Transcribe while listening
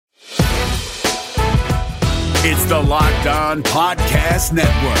It's the Locked On Podcast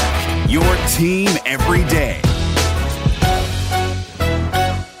Network, your team every day.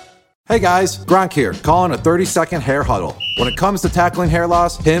 Hey guys, Gronk here, calling a 30-second hair huddle. When it comes to tackling hair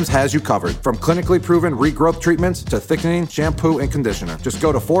loss, Hims has you covered. From clinically proven regrowth treatments to thickening, shampoo, and conditioner. Just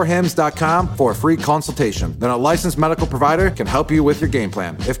go to 4hims.com for a free consultation. Then a licensed medical provider can help you with your game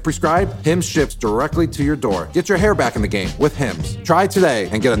plan. If prescribed, Hims ships directly to your door. Get your hair back in the game with Hims. Try today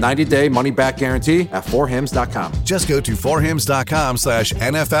and get a 90-day money-back guarantee at 4hims.com. Just go to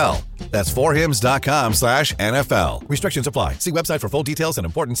 4hims.com/NFL. That's 4hims.com/NFL. Restrictions apply. See website for full details and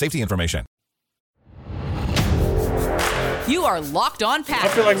important safety information. You are Locked On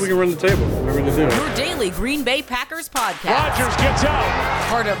Packers. I feel like we can run the table. We're going to do it. Your daily Green Bay Packers podcast. Rodgers gets out.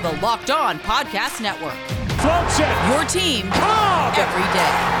 Part of the Locked On Podcast Network. Floats it. Your team every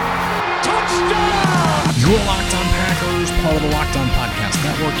day. Touchdown! You're Locked On Packers, part of the Locked On Podcast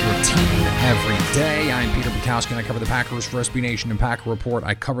Network, your team every day. I'm Peter Bukowski, and I cover the Packers for SB Nation and Packer Report.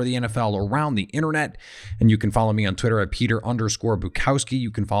 I cover the NFL around the internet, and you can follow me on Twitter at Peter_Bukowski.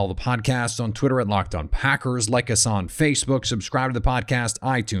 You can follow the podcast on Twitter at Locked On Packers. Like us on Facebook. Subscribe to the podcast,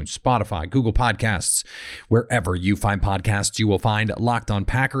 iTunes, Spotify, Google Podcasts. Wherever you find podcasts, you will find Locked On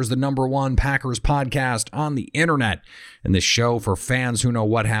Packers, the #1 Packers podcast on the internet. And this show for fans who know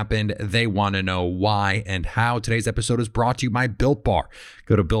what happened, they want to know why and how. Today's episode is brought to you by Built Bar.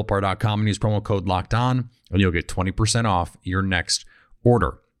 Go to BuiltBar.com and use promo code LOCKEDON, and you'll get 20% off your next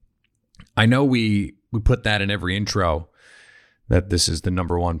order. I know we put that in every intro, that this is the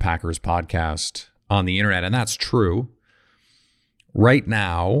 #1 Packers podcast on the internet, and that's true. Right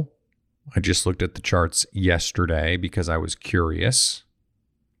now, I just looked at the charts yesterday because I was curious.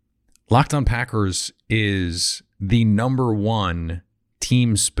 Locked On Packers is the #1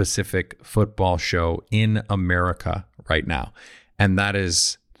 team-specific football show in America right now. And that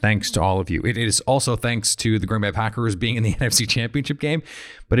is thanks to all of you. It is also thanks to the Green Bay Packers being in the NFC Championship game,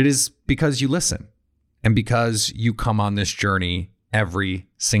 but it is because you listen and because you come on this journey every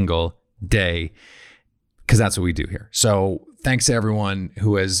single day, because that's what we do here. So thanks to everyone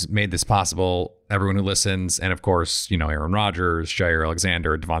who has made this possible, everyone who listens, and of course, Aaron Rodgers, Jair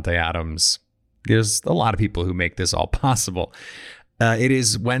Alexander, Devontae Adams. There's a lot of people who make this all possible. It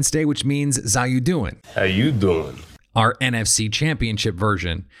is Wednesday, which means Zhao you doing? How you doing? Our NFC Championship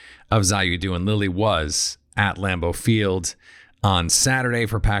version of Zhao you doing. Lily was at Lambeau Field on Saturday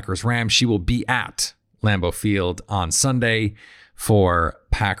for Packers Rams. She will be at Lambeau Field on Sunday for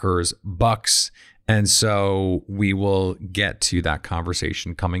Packers Bucks. And so we will get to that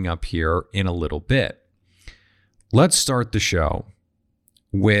conversation coming up here in a little bit. Let's start the show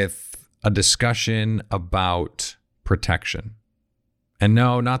with a discussion about protection. And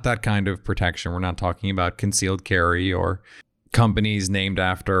no, not that kind of protection. We're not talking about concealed carry or companies named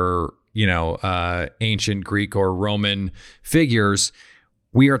after, ancient Greek or Roman figures.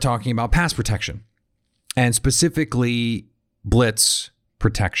 We are talking about pass protection, and specifically blitz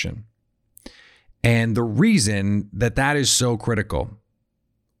protection. And the reason that is so critical.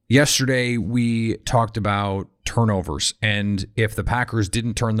 Yesterday, we talked about turnovers, and if the Packers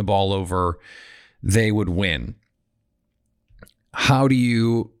didn't turn the ball over, they would win. How do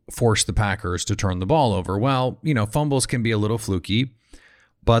you force the Packers to turn the ball over? Well, fumbles can be a little fluky,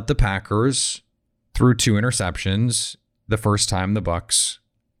 but the Packers threw 2 interceptions the first time the Bucks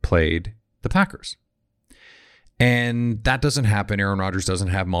played the Packers. And that doesn't happen. Aaron Rodgers doesn't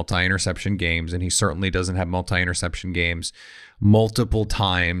have multi-interception games, and he certainly doesn't have multi-interception games multiple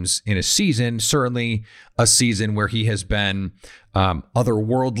times in a season, certainly a season where he has been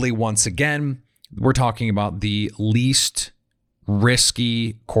otherworldly once again. We're talking about the least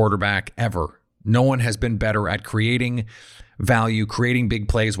risky quarterback ever. No one has been better at creating value, creating big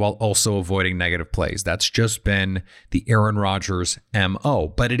plays while also avoiding negative plays. That's just been the Aaron Rodgers MO.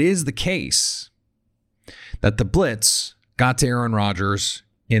 But it is the case that the blitz got to Aaron Rodgers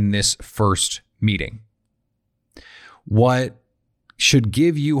in this first meeting. What should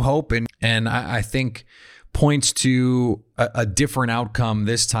give you hope and I think points to a different outcome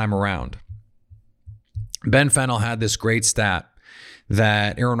this time around. Ben Fennell had this great stat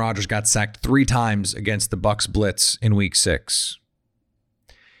that Aaron Rodgers got sacked 3 times against the Bucs blitz in week 6.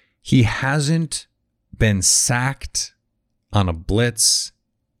 He hasn't been sacked on a blitz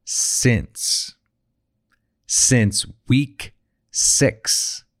since week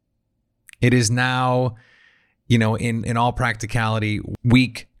 6. It is now, in all practicality,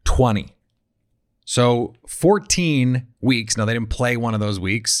 week 20. So 14 weeks. Now, they didn't play one of those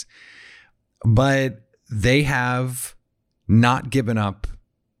weeks, but they have not given up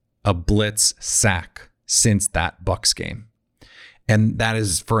a blitz sack since that Bucs game. And that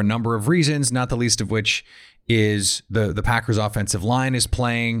is for a number of reasons, not the least of which is the Packers offensive line is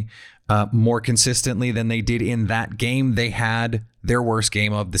playing more consistently than they did in that game. They had their worst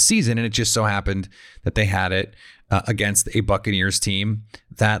game of the season, and it just so happened that they had it against a Buccaneers team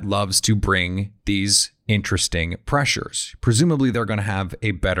that loves to bring these interesting pressures. Presumably, they're going to have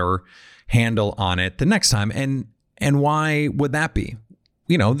a better handle on it the next time. And why would that be?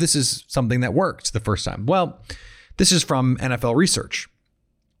 This is something that worked the first time. Well, this is from NFL research.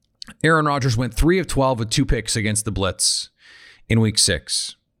 Aaron Rodgers went 3 of 12 with 2 picks against the blitz in week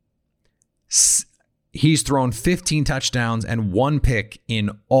 6. He's thrown 15 touchdowns and 1 pick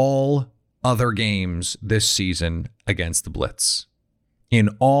in all other games this season against the blitz. In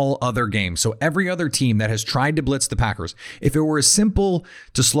all other games. So every other team that has tried to blitz the Packers, if it were as simple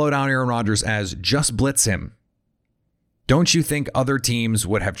to slow down Aaron Rodgers as just blitz him, don't you think other teams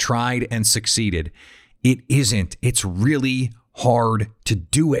would have tried and succeeded? It isn't. It's really hard to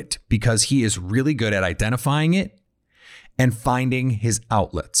do it because he is really good at identifying it and finding his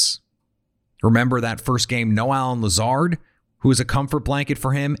outlets. Remember that first game, no Allen Lazard, who was a comfort blanket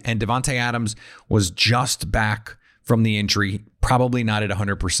for him, and Devontae Adams was just back from the injury, probably not at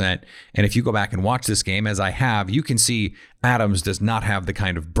 100%. And if you go back and watch this game, as I have, you can see Adams does not have the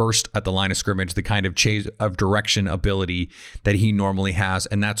kind of burst at the line of scrimmage, the kind of change of direction ability that he normally has.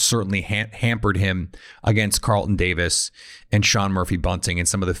 And that certainly hampered him against Carlton Davis and Sean Murphy-Bunting and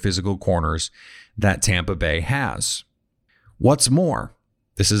some of the physical corners that Tampa Bay has. What's more,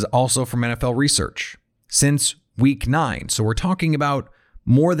 this is also from NFL research. Since week 9, so we're talking about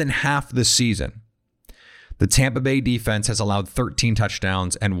more than half the season, the Tampa Bay defense has allowed 13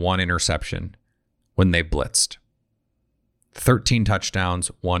 touchdowns and 1 interception when they've blitzed. 13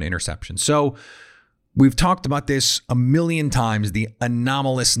 touchdowns, 1 interception. So we've talked about this a million times, the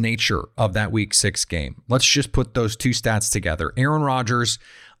anomalous nature of that week 6 game. Let's just put those 2 stats together. Aaron Rodgers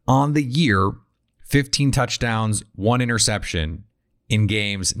on the year, 15 touchdowns, 1 interception in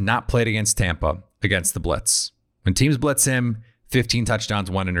games not played against Tampa against the blitz. When teams blitz him, 15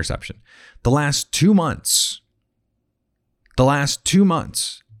 touchdowns, 1 interception. The last 2 months,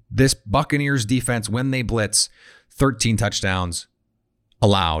 this Buccaneers defense, when they blitz, 13 touchdowns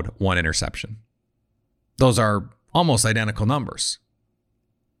allowed, 1 interception. Those are almost identical numbers.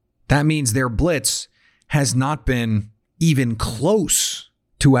 That means their blitz has not been even close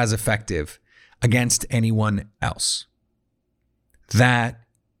to as effective against anyone else. That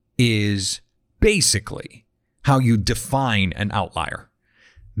is basically how you define an outlier.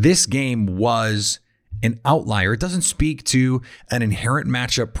 This game was an outlier. It doesn't speak to an inherent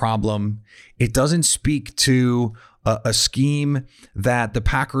matchup problem. It doesn't speak to a scheme that the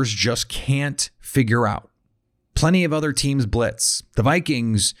Packers just can't figure out. Plenty of other teams blitz. The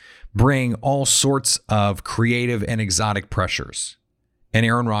Vikings bring all sorts of creative and exotic pressures, and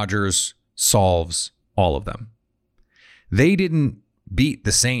Aaron Rodgers solves all of them. They didn't beat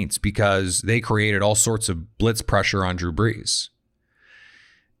the Saints because they created all sorts of blitz pressure on Drew Brees.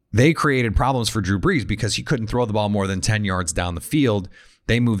 They created problems for Drew Brees because he couldn't throw the ball more than 10 yards down the field.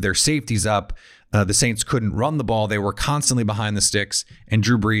 They moved their safeties up. The Saints couldn't run the ball. They were constantly behind the sticks, and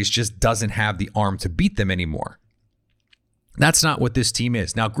Drew Brees just doesn't have the arm to beat them anymore. That's not what this team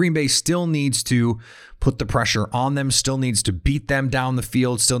is. Now, Green Bay still needs to put the pressure on them, still needs to beat them down the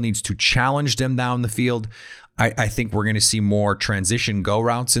field, still needs to challenge them down the field. I think we're going to see more transition go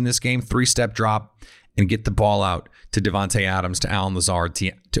routes in this game, 3-step drop, and get the ball out to Devontae Adams, to Allen Lazard,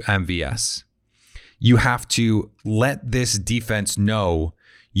 to MVS. You have to let this defense know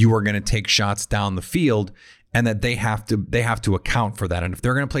you are going to take shots down the field and that they have to account for that. And if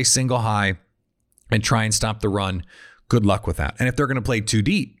they're going to play single high and try and stop the run, good luck with that. And if they're going to play too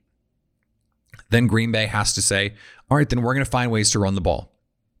deep, then Green Bay has to say, all right, then we're going to find ways to run the ball.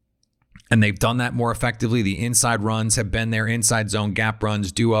 And they've done that more effectively. The inside runs have been there, inside zone, gap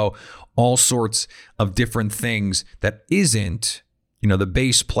runs, duo, all sorts of different things that isn't, the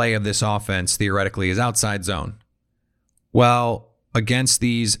base play of this offense theoretically is outside zone. Well, against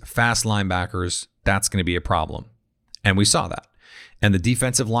these fast linebackers, that's going to be a problem. And we saw that. And the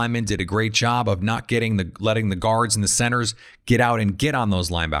defensive linemen did a great job of not letting the guards and the centers get out and get on those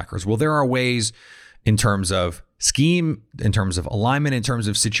linebackers. Well, there are ways in terms of scheme, in terms of alignment, in terms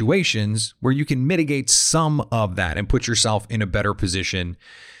of situations where you can mitigate some of that and put yourself in a better position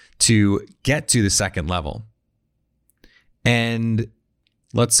to get to the second level. And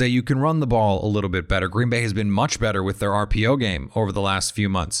let's say you can run the ball a little bit better. Green Bay has been much better with their RPO game over the last few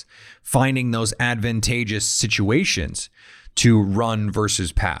months, finding those advantageous situations to run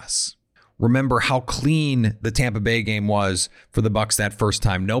versus pass. Remember how clean the Tampa Bay game was for the Bucs that first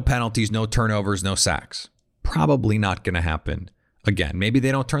time. No penalties, no turnovers, no sacks. Probably not going to happen again. Maybe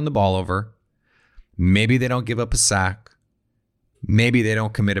they don't turn the ball over. Maybe they don't give up a sack. Maybe they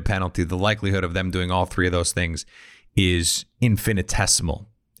don't commit a penalty. The likelihood of them doing all three of those things is infinitesimal.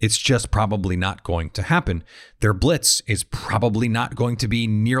 It's just probably not going to happen. Their blitz is probably not going to be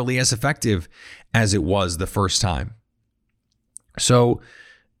nearly as effective as it was the first time. So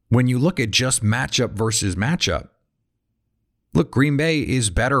when you look at just matchup versus matchup, look, Green Bay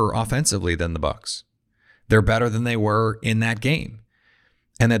is better offensively than the Bucs. They're better than they were in that game.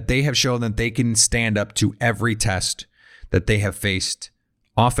 And that they have shown that they can stand up to every test that they have faced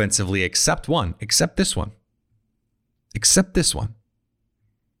offensively, except this one.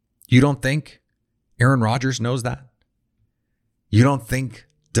 You don't think Aaron Rodgers knows that? You don't think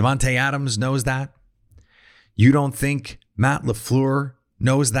Devontae Adams knows that? You don't think Matt LaFleur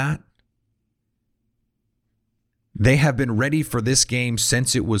knows that? They have been ready for this game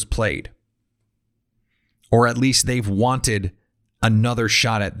since it was played. Or at least they've wanted another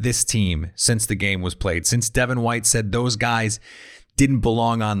shot at this team since the game was played. Since Devin White said those guys didn't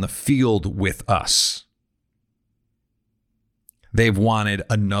belong on the field with us. They've wanted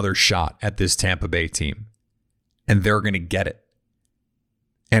another shot at this Tampa Bay team, and they're going to get it.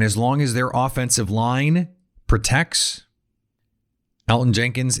 And as long as their offensive line protects, Elton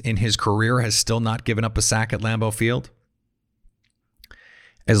Jenkins in his career has still not given up a sack at Lambeau Field.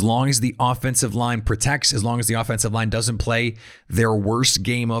 As long as the offensive line protects, as long as the offensive line doesn't play their worst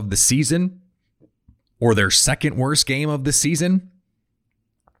game of the season or their second worst game of the season,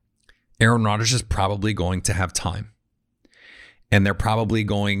 Aaron Rodgers is probably going to have time. And they're probably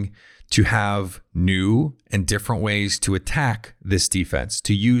going to have new and different ways to attack this defense,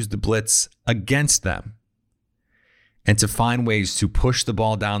 to use the blitz against them, and to find ways to push the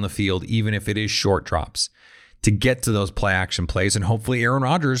ball down the field, even if it is short drops, to get to those play action plays. And hopefully Aaron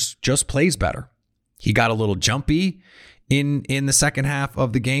Rodgers just plays better. He got a little jumpy in the second half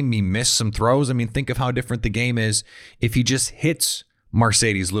of the game. He missed some throws. I mean, think of how different the game is if he just hits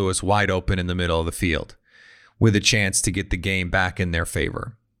Mercedes Lewis wide open in the middle of the field with a chance to get the game back in their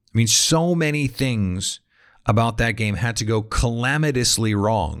favor. I mean, so many things about that game had to go calamitously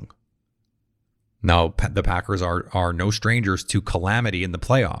wrong. Now, the Packers are no strangers to calamity in the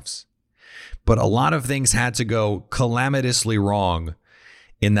playoffs, but a lot of things had to go calamitously wrong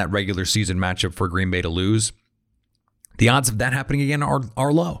in that regular season matchup for Green Bay to lose. The odds of that happening again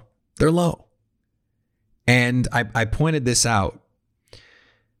are low. They're low. And I pointed this out.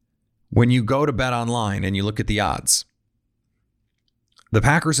 When you go to Bet Online and you look at the odds, the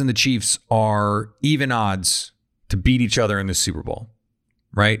Packers and the Chiefs are even odds to beat each other in the Super Bowl,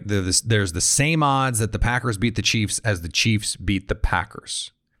 right? There's the same odds that the Packers beat the Chiefs as the Chiefs beat the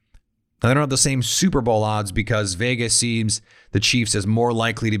Packers. Now, they don't have the same Super Bowl odds because Vegas sees the Chiefs as more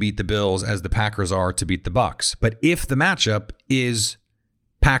likely to beat the Bills as the Packers are to beat the Bucs. But if the matchup is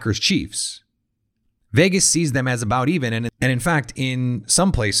Packers-Chiefs, Vegas sees them as about even. And in fact, in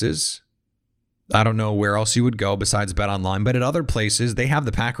some places, I don't know where else you would go besides Bet Online, but at other places, they have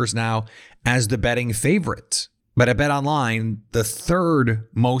the Packers now as the betting favorite. But at Bet Online, the third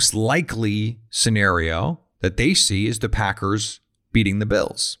most likely scenario that they see is the Packers beating the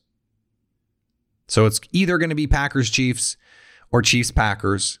Bills. So it's either going to be Packers-Chiefs or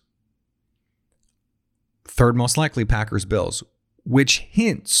Chiefs-Packers. Third most likely Packers-Bills, which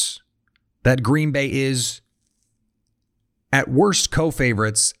hints that Green Bay is at worst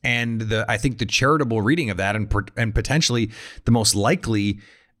co-favorites, and I think the charitable reading of that and potentially the most likely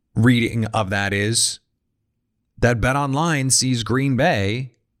reading of that is that Bet Online sees Green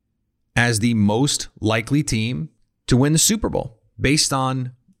Bay as the most likely team to win the Super Bowl based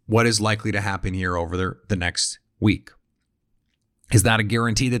on what is likely to happen here over the next week. Is that a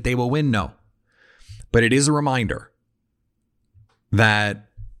guarantee that they will win? No. But it is a reminder that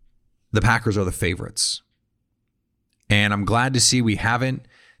the Packers are the favorites. And I'm glad to see we haven't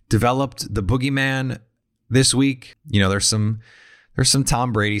developed the boogeyman this week. You know, there's some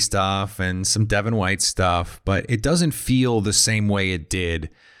Tom Brady stuff and some Devin White stuff, but it doesn't feel the same way it did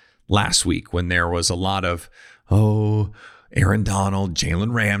last week when there was a lot of, Aaron Donald,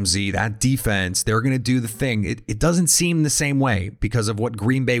 Jalen Ramsey, that defense, they're going to do the thing. It doesn't seem the same way because of what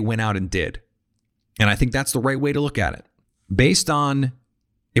Green Bay went out and did. And I think that's the right way to look at it. Based on,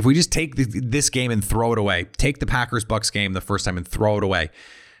 if we just take this game and throw it away, take the Packers-Bucs game the first time and throw it away,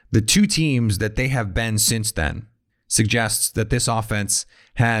 the two teams that they have been since then suggests that this offense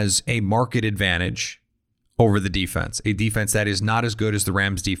has a market advantage over the defense, a defense that is not as good as the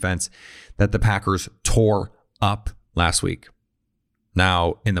Rams defense that the Packers tore up last week.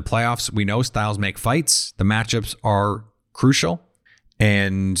 Now, in the playoffs, we know styles make fights. The matchups are crucial.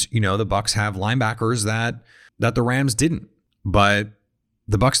 And, you know, the Bucs have linebackers that the Rams didn't. But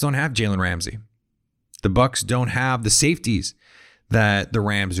the Bucs don't have Jalen Ramsey. The Bucs don't have the safeties that the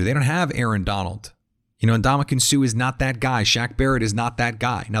Rams do. They don't have Aaron Donald. And Ndamukong Suh is not that guy. Shaq Barrett is not that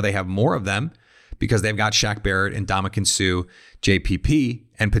guy. Now they have more of them because they've got Shaq Barrett and Ndamukong Suh, JPP,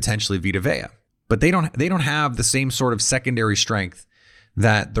 and potentially Vita Vea. But they don't have the same sort of secondary strength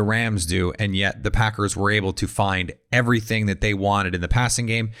that the Rams do, and yet the Packers were able to find everything that they wanted in the passing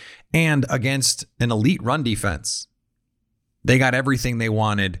game and against an elite run defense. They got everything they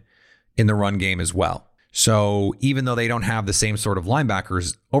wanted in the run game as well. So even though they don't have the same sort of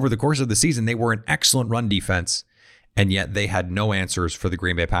linebackers, over the course of the season, they were an excellent run defense, and yet they had no answers for the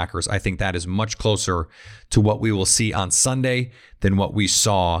Green Bay Packers. I think that is much closer to what we will see on Sunday than what we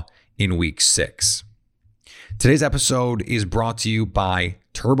saw in Week 6. Today's episode is brought to you by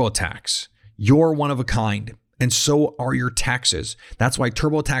TurboTax. You're one of a kind, and so are your taxes. That's why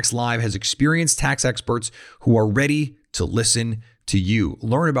TurboTax Live has experienced tax experts who are ready to listen to you,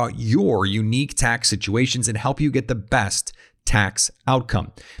 learn about your unique tax situations, and help you get the best tax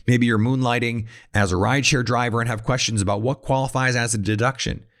outcome. Maybe you're moonlighting as a rideshare driver and have questions about what qualifies as a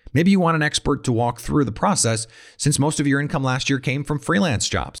deduction. Maybe you want an expert to walk through the process since most of your income last year came from freelance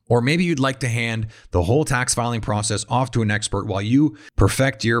jobs. Or maybe you'd like to hand the whole tax filing process off to an expert while you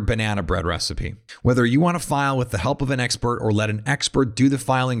perfect your banana bread recipe. Whether you want to file with the help of an expert or let an expert do the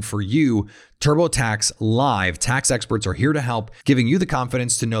filing for you, TurboTax Live tax experts are here to help, giving you the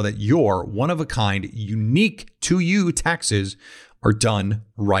confidence to know that your one-of-a-kind, unique to you taxes are done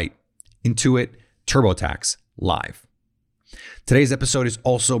right. Intuit TurboTax Live. Today's episode is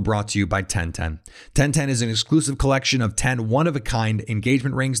also brought to you by 1010. 1010 is an exclusive collection of 10 one-of-a-kind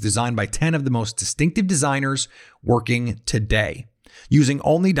engagement rings designed by 10 of the most distinctive designers working today. Using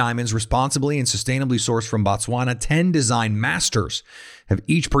only diamonds responsibly and sustainably sourced from Botswana, 10 design masters have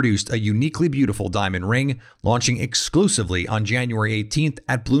each produced a uniquely beautiful diamond ring, launching exclusively on January 18th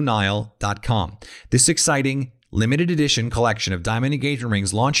at BlueNile.com. This exciting limited edition collection of diamond engagement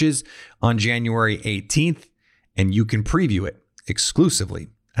rings launches on January 18th, and you can preview it exclusively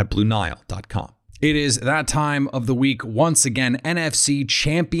at BlueNile.com. It is that time of the week once again, NFC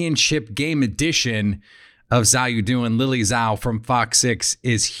Championship Game Edition of Zhao You Doin. Lily Zhao from Fox 6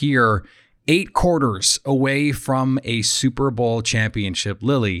 is here, 8 quarters away from a Super Bowl championship.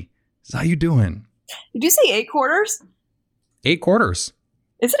 Lily, how you doing? Did you say 8 quarters? 8 quarters.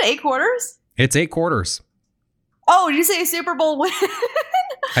 Is it 8 quarters? It's 8 quarters. Oh, did you say a Super Bowl win?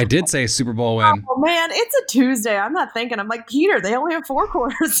 I did say Super Bowl win. Oh, man, it's a Tuesday. I'm not thinking. I'm like, Peter, they only have 4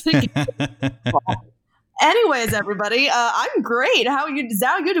 quarters. Anyways, everybody, I'm great. How you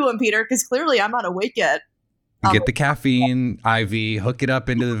doing, Peter? Because clearly I'm not awake yet. Get the caffeine IV, hook it up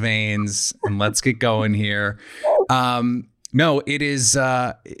into the veins, and let's get going here. No, it is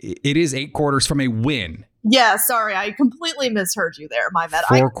 8 quarters from a win. Yeah, sorry, I completely misheard you there. My bad.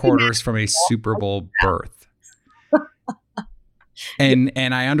 4 quarters from a Super Bowl berth. And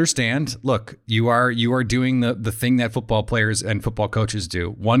I understand. Look, you are doing the thing that football players and football coaches do.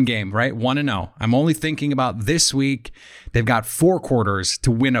 One game, right? 1-0. I'm only thinking about this week. They've got 4 quarters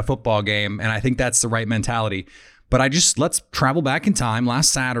to win a football game, and I think that's the right mentality. But let's travel back in time.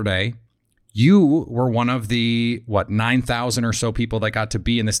 Last Saturday, you were one of the 9,000 or so people that got to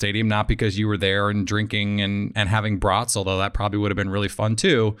be in the stadium, not because you were there and drinking and having brats, although that probably would have been really fun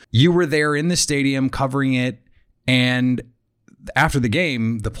too. You were there in the stadium covering it, and after the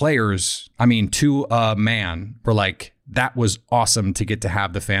game, the players, to a man, were like, that was awesome to get to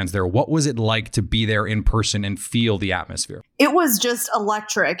have the fans there. What was it like to be there in person and feel the atmosphere? It was just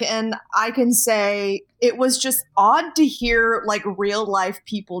electric. And I can say it was just odd to hear like real life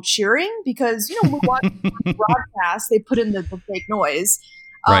people cheering because, we watch the broadcast, they put in the fake noise,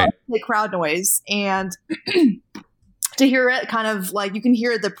 right. Fake crowd noise. And to hear it kind of like you can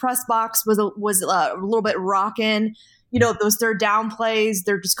hear the press box was a little bit rocking. Those third down plays,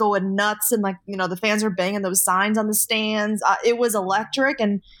 they're just going nuts. And the fans are banging those signs on the stands. It was electric.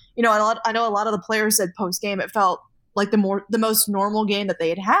 And, I know a lot of the players said post game, it felt like the most normal game that they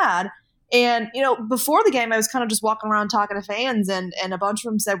had had. And, before the game, I was kind of just walking around talking to fans and a bunch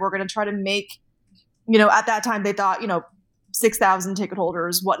of them said, we're going to try to make, at that time they thought, 6,000 ticket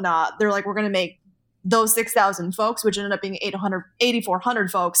holders, whatnot. They're like, we're going to make those 6,000 folks, which ended up being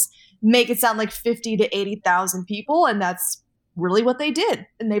 8,400 folks, make it sound like 50 to 80,000 people. And that's really what they did.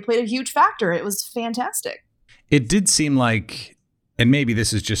 And they played a huge factor. It was fantastic. It did seem like, and maybe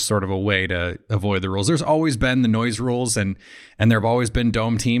this is just sort of a way to avoid the rules. There's always been the noise rules and there have always been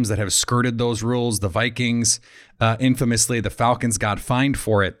dome teams that have skirted those rules. The Vikings, infamously, the Falcons got fined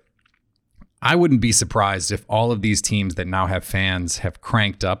for it. I wouldn't be surprised if all of these teams that now have fans have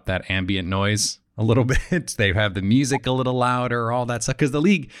cranked up that ambient noise a little bit. They have the music a little louder, all that stuff. Because the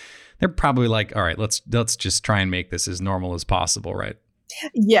league, they're probably like, all right, let's just try and make this as normal as possible, right?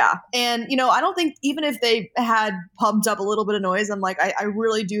 Yeah. And, I don't think even if they had pumped up a little bit of noise, I'm like, I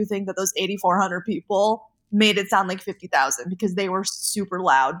really do think that those 8,400 people made it sound like 50,000 because they were super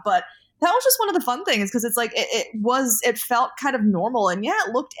loud. But that was just one of the fun things because it's like it felt kind of normal. And yeah,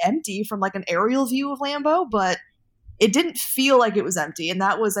 it looked empty from like an aerial view of Lambeau, but it didn't feel like it was empty. And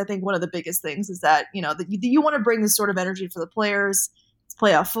that was, I think, one of the biggest things is that, you want to bring this sort of energy for the players. It's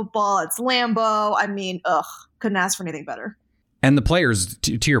playoff football. It's Lambeau. I mean, couldn't ask for anything better. And the players,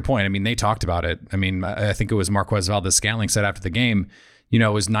 to your point, I mean, they talked about it. I mean, I think it was Marquez Valdez-Scantling said after the game, it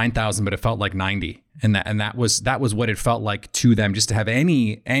was 9,000, but it felt like 90. And that was what it felt like to them, just to have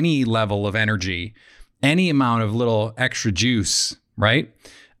any level of energy, any amount of little extra juice, right?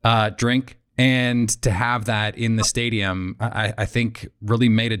 Drink. And to have that in the stadium, I think really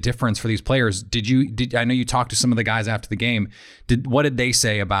made a difference for these players. I know you talked to some of the guys after the game. What did they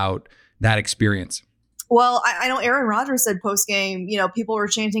say about that experience? Well, I know Aaron Rodgers said post game, people were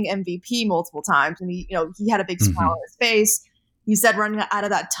chanting MVP multiple times, and he had a big smile on his face. He said running out of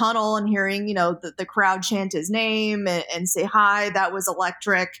that tunnel and hearing, the crowd chant his name and say hi, that was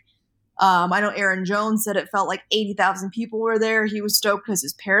electric. I know Aaron Jones said it felt like 80,000 people were there. He was stoked because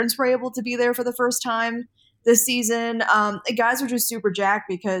his parents were able to be there for the first time this season. The guys were just super jacked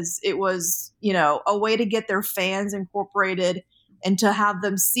because it was, a way to get their fans incorporated and to have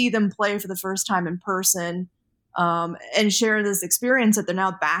them see them play for the first time in person and share this experience that they're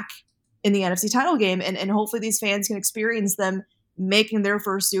now back in the NFC title game. And hopefully these fans can experience them making their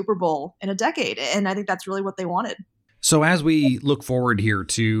first Super Bowl in a decade. And I think that's really what they wanted. So as we look forward here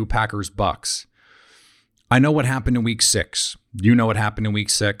to Packers Bucks, I know what happened in week 6. You know what happened in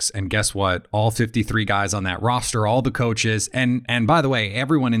week 6. And guess what? All 53 guys on that roster, all the coaches, and by the way,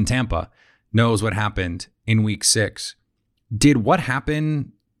 everyone in Tampa knows what happened in week 6. Did what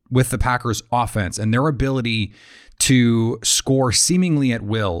happened with the Packers offense and their ability to score seemingly at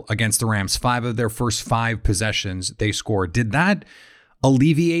will against the Rams, 5 of their first 5 possessions they scored, did that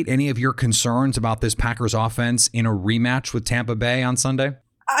alleviate any of your concerns about this Packers offense in a rematch with Tampa Bay on Sunday?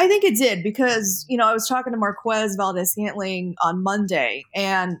 I think it did because, I was talking to Marquez Valdez-Scantling on Monday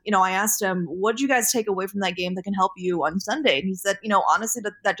and, I asked him, what did you guys take away from that game that can help you on Sunday? And he said, honestly,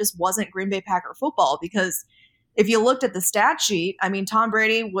 that just wasn't Green Bay Packer football because if you looked at the stat sheet, I mean, Tom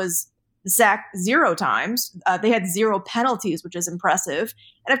Brady was sacked 0 times. They had 0 penalties, which is impressive.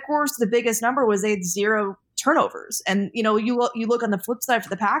 And of course, the biggest number was they had 0 turnovers. And, you look on the flip side for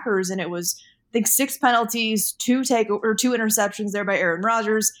the Packers and it was, I think 6 penalties, 2 interceptions there by Aaron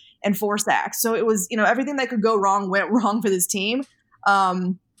Rodgers and 4 sacks. So it was, everything that could go wrong went wrong for this team.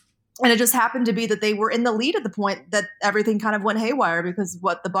 And it just happened to be that they were in the lead at the point that everything kind of went haywire because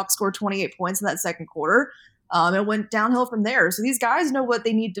the Bucs scored 28 points in that second quarter. It went downhill from there. So these guys know what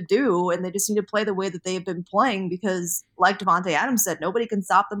they need to do, and they just need to play the way that they've been playing because, like Davante Adams said, nobody can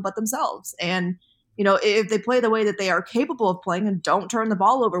stop them but themselves. And, if they play the way that they are capable of playing and don't turn the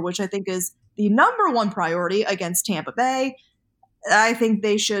ball over, which I think is the number one priority against Tampa Bay, I think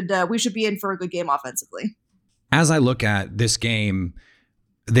we should be in for a good game offensively. As I look at this game,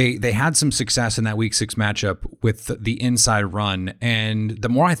 they had some success in that week 6 matchup with the inside run. And the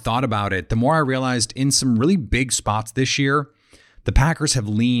more I thought about it, the more I realized in some really big spots this year, the Packers have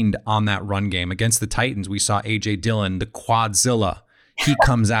leaned on that run game. Against the Titans, we saw A.J. Dillon, the Quadzilla. He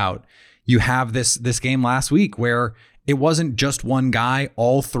comes out. You have this game last week where it wasn't just one guy.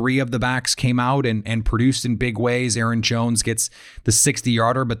 All 3 of the backs came out and produced in big ways. Aaron Jones gets the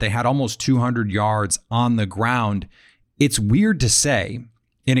 60-yarder, but they had almost 200 yards on the ground. It's weird to say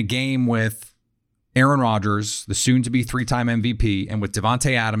in a game with Aaron Rodgers, the soon-to-be 3-time MVP, and with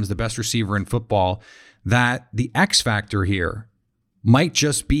Davante Adams, the best receiver in football, that the X factor here might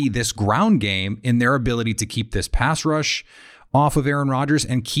just be this ground game in their ability to keep this pass rush off of Aaron Rodgers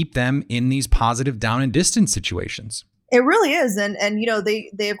and keep them in these positive down and distance situations. It really is. And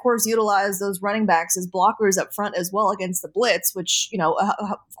they of course utilize those running backs as blockers up front as well against the blitz, which,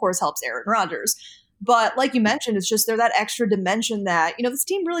 of course helps Aaron Rodgers. But like you mentioned, it's just they're that extra dimension that, this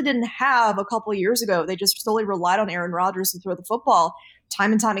team really didn't have a couple of years ago. They just solely relied on Aaron Rodgers to throw the football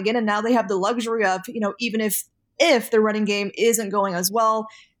time and time again. And now they have the luxury of, even if the running game isn't going as well,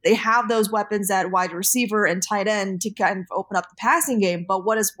 they have those weapons at wide receiver and tight end to kind of open up the passing game. But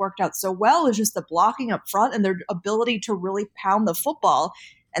what has worked out so well is just the blocking up front and their ability to really pound the football.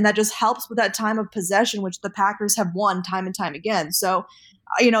 And that just helps with that time of possession, which the Packers have won time and time again. So,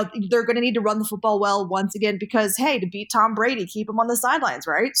 they're going to need to run the football well once again because, hey, to beat Tom Brady, keep him on the sidelines,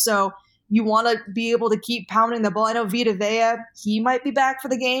 right? So, You want to be able to keep pounding the ball. I know Vita Vea, he might be back for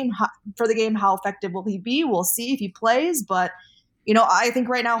the game. How effective will he be? We'll see if he plays. But, I think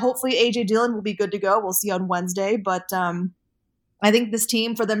right now, hopefully A.J. Dillon will be good to go. We'll see on Wednesday. But I think this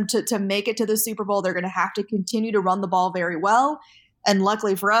team, for them to make it to the Super Bowl, they're going to have to continue to run the ball very well. And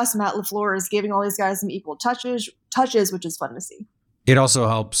luckily for us, Matt LaFleur is giving all these guys some equal touches, which is fun to see. It also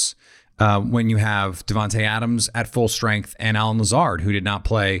helps when you have Devontae Adams at full strength and Allen Lazard, who did not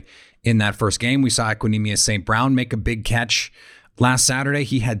play in that first game. We saw Equinemius St. Brown make a big catch last Saturday.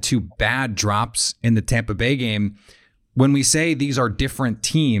 He had 2 bad drops in the Tampa Bay game. When we say these are different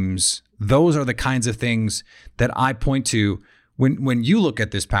teams, those are the kinds of things that I point to when you look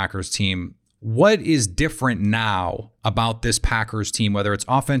at this Packers team. What is different now about this Packers team, whether it's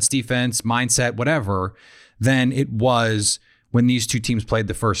offense, defense, mindset, whatever, than it was when these two teams played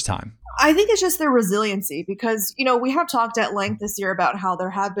the first time? I think it's just their resiliency because, we have talked at length this year about how there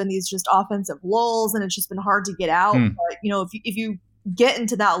have been these just offensive lulls and it's just been hard to get out. But, if you get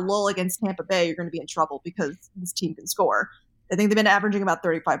into that lull against Tampa Bay, you're going to be in trouble because this team can score. I think they've been averaging about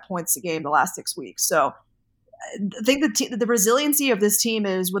 35 points a game the last 6 weeks. So I think the resiliency of this team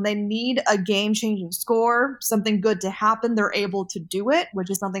is when they need a game-changing score, something good to happen, they're able to do it, which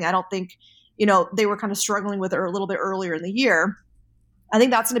is something I don't think, they were kind of struggling with a little bit earlier in the year. I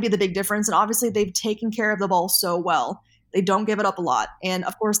think that's going to be the big difference. And obviously they've taken care of the ball so well. They don't give it up a lot. And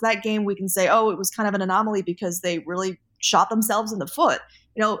of course that game we can say, it was kind of an anomaly because they really shot themselves in the foot.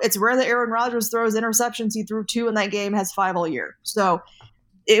 It's rare that Aaron Rodgers throws interceptions. He threw 2 in that game, has 5 all year. So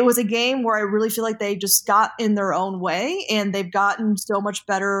it was a game where I really feel like they just got in their own way and they've gotten so much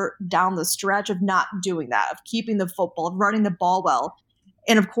better down the stretch of not doing that, of keeping the football, of running the ball well.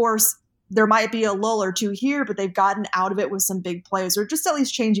 And of course, there might be a lull or 2 here, but they've gotten out of it with some big plays or just at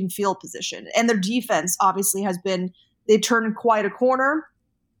least changing field position. And their defense obviously they've turned quite a corner.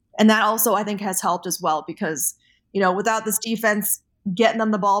 And that also I think has helped as well because, without this defense getting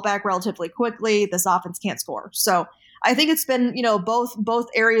them the ball back relatively quickly, this offense can't score. So I think it's been, both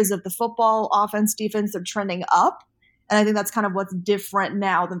areas of the football, offense, defense, they're trending up. And I think that's kind of what's different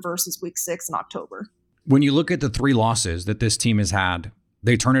now than versus week 6 in October. When you look at the 3 losses that this team has had,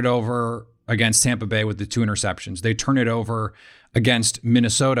 they turn it over against Tampa Bay with the 2 interceptions. They turn it over against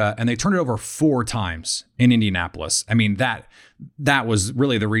Minnesota, and they turned it over 4 times in Indianapolis. I mean, that was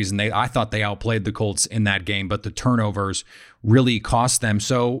really the reason I thought they outplayed the Colts in that game, but the turnovers really cost them.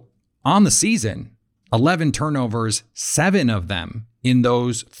 So on the season, 11 turnovers, 7 of them in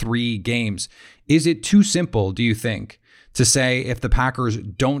those 3 games. Is it too simple, do you think, to say if the Packers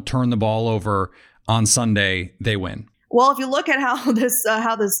don't turn the ball over on Sunday, they win? Well, if you look at how this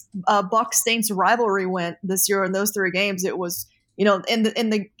Bucs Saints rivalry went this year in those 3 games, it was, in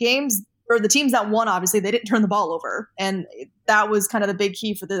the games or the teams that won, obviously they didn't turn the ball over, and that was kind of the big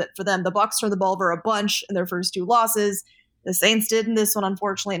key for them. The Bucs turned the ball over a bunch in their first 2 losses. The Saints did in this one,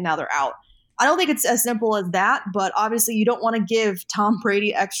 unfortunately, and now they're out. I don't think it's as simple as that, but obviously you don't want to give Tom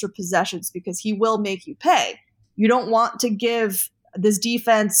Brady extra possessions because he will make you pay. You don't want to give this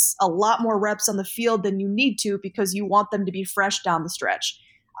defense a lot more reps on the field than you need to because you want them to be fresh down the stretch.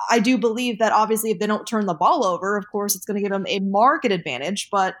 I do believe that obviously if they don't turn the ball over, of course, it's going to give them a market advantage,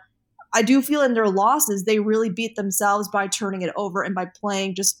 but I do feel in their losses, they really beat themselves by turning it over and by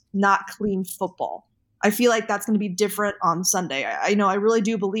playing just not clean football. I feel like that's going to be different on Sunday. I really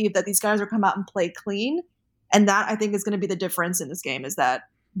do believe that these guys are come out and play clean. And that I think is going to be the difference in this game is that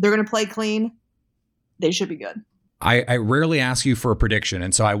they're going to play clean. They should be good. I rarely ask you for a prediction,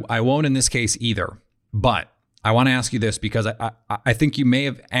 and so I won't in this case either. But I want to ask you this because I think you may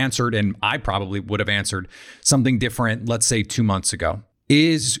have answered, and I probably would have answered something different, let's say 2 months ago.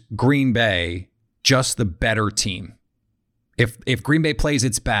 Is Green Bay just the better team? If Green Bay plays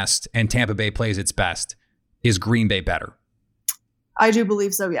its best and Tampa Bay plays its best, is Green Bay better? I do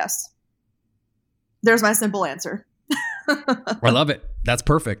believe so, yes. There's my simple answer. I love it. That's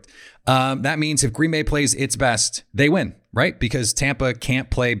perfect. That means if Green Bay plays its best, they win, right? Because Tampa can't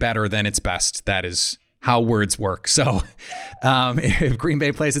play better than its best. That is how words work. So if Green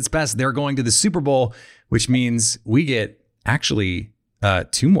Bay plays its best, they're going to the Super Bowl, which means we get actually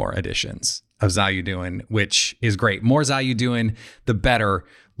 2 more editions of Zhao Doin, which is great. More Zhao Doin, the better.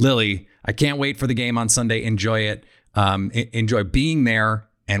 Lily, I can't wait for the game on Sunday. Enjoy it. Enjoy being there,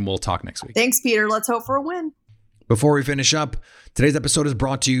 and we'll talk next week. Thanks, Peter. Let's hope for a win. Before we finish up, today's episode is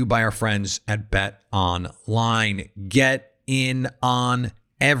brought to you by our friends at Bet Online. Get in on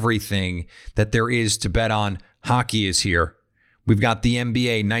everything that there is to bet on. Hockey is here. We've got the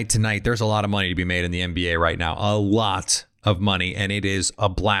NBA night to night. There's a lot of money to be made in the NBA right now. A lot of money, and it is a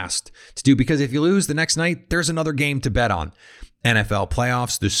blast to do because if you lose the next night, there's another game to bet on. NFL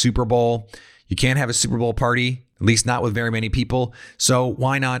playoffs, the Super Bowl. You can't have a Super Bowl party, at least not with very many people. So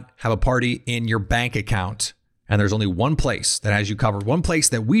why not have a party in your bank account? And there's only one place that has you covered, one place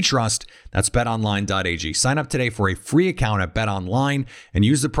that we trust. That's betonline.ag. Sign up today for a free account at BetOnline and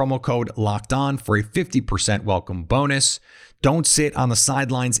use the promo code LOCKEDON for a 50% welcome bonus. Don't sit on the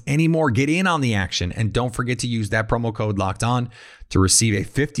sidelines anymore. Get in on the action. And don't forget to use that promo code LOCKEDON to receive a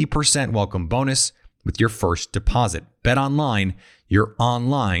 50% welcome bonus with your first deposit. BetOnline, your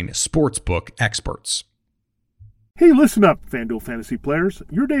online sportsbook experts. Hey, listen up, FanDuel fantasy players.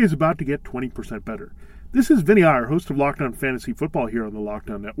 Your day is about to get 20% better. This is Vinny Iyer, host of Locked On Fantasy Football here on the Locked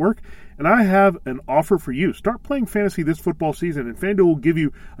On Network, and I have an offer for you. Start playing fantasy this football season, and FanDuel will give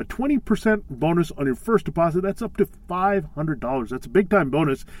you a 20% bonus on your first deposit. That's up to $500. That's a big-time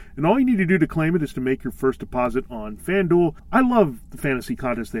bonus, and all you need to do to claim it is to make your first deposit on FanDuel. I love the fantasy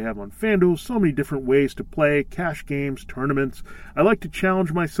contests they have on FanDuel. So many different ways to play, cash games, tournaments. I like to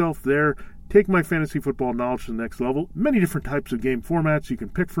challenge myself there. Take my fantasy football knowledge to the next level. Many different types of game formats you can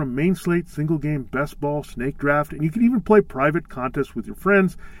pick from: main slate, single game, best ball, snake draft, and you can even play private contests with your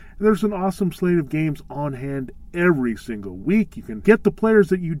friends. And there's an awesome slate of games on hand every single week. You can get the players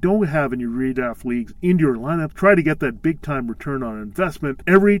that you don't have in your redraft leagues into your lineup. Try to get that big time return on investment.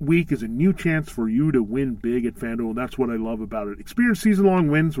 Every week is a new chance for you to win big at FanDuel, and that's what I love about it. Experience season-long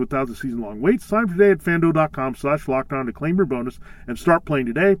wins without the season-long waits. Sign up today at FanDuel.com/LockedOn to claim your bonus and start playing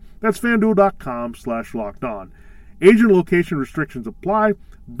today. That's FanDuel.com/LockedOn. Age and location restrictions apply.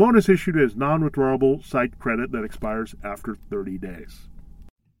 Bonus issued as non-withdrawable site credit that expires after 30 days.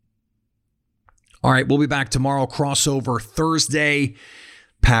 All right, we'll be back tomorrow. Crossover Thursday.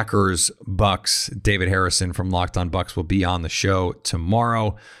 Packers, Bucks. David Harrison from Locked On Bucks will be on the show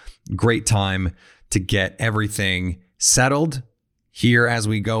tomorrow. Great time to get everything settled here as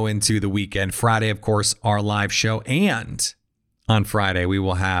we go into the weekend. Friday, of course, our live show. And on Friday, we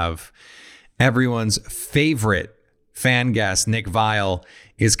will have everyone's favorite fan guest, Nick Vial,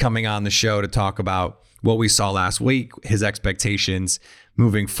 is coming on the show to talk about what we saw last week, his expectations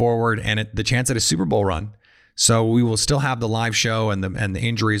moving forward, and the chance at a Super Bowl run. So we will still have the live show and the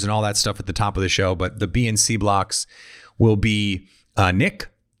injuries and all that stuff at the top of the show, but the B and C blocks will be Nick,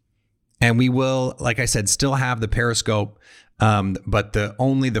 and we will, like I said, still have the Periscope, but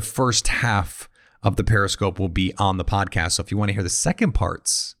only the first half of the Periscope will be on the podcast. So if you want to hear the second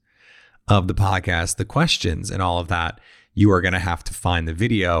parts of the podcast, the questions and all of that, you are going to have to find the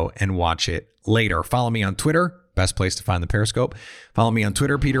video and watch it later. Follow me on Twitter. Best place to find the Periscope. Follow me on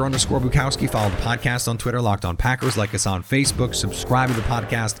Twitter, Peter_Bukowski. Follow the podcast on Twitter, Locked On Packers. Like us on Facebook. Subscribe to the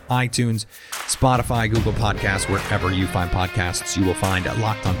podcast, iTunes, Spotify, Google Podcasts, wherever you find podcasts, you will find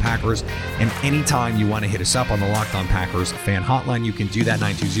Locked On Packers. And anytime you want to hit us up on the Locked On Packers fan hotline, you can do that,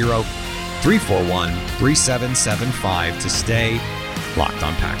 920-341-3775, to stay Locked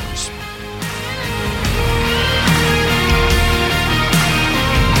On Packers.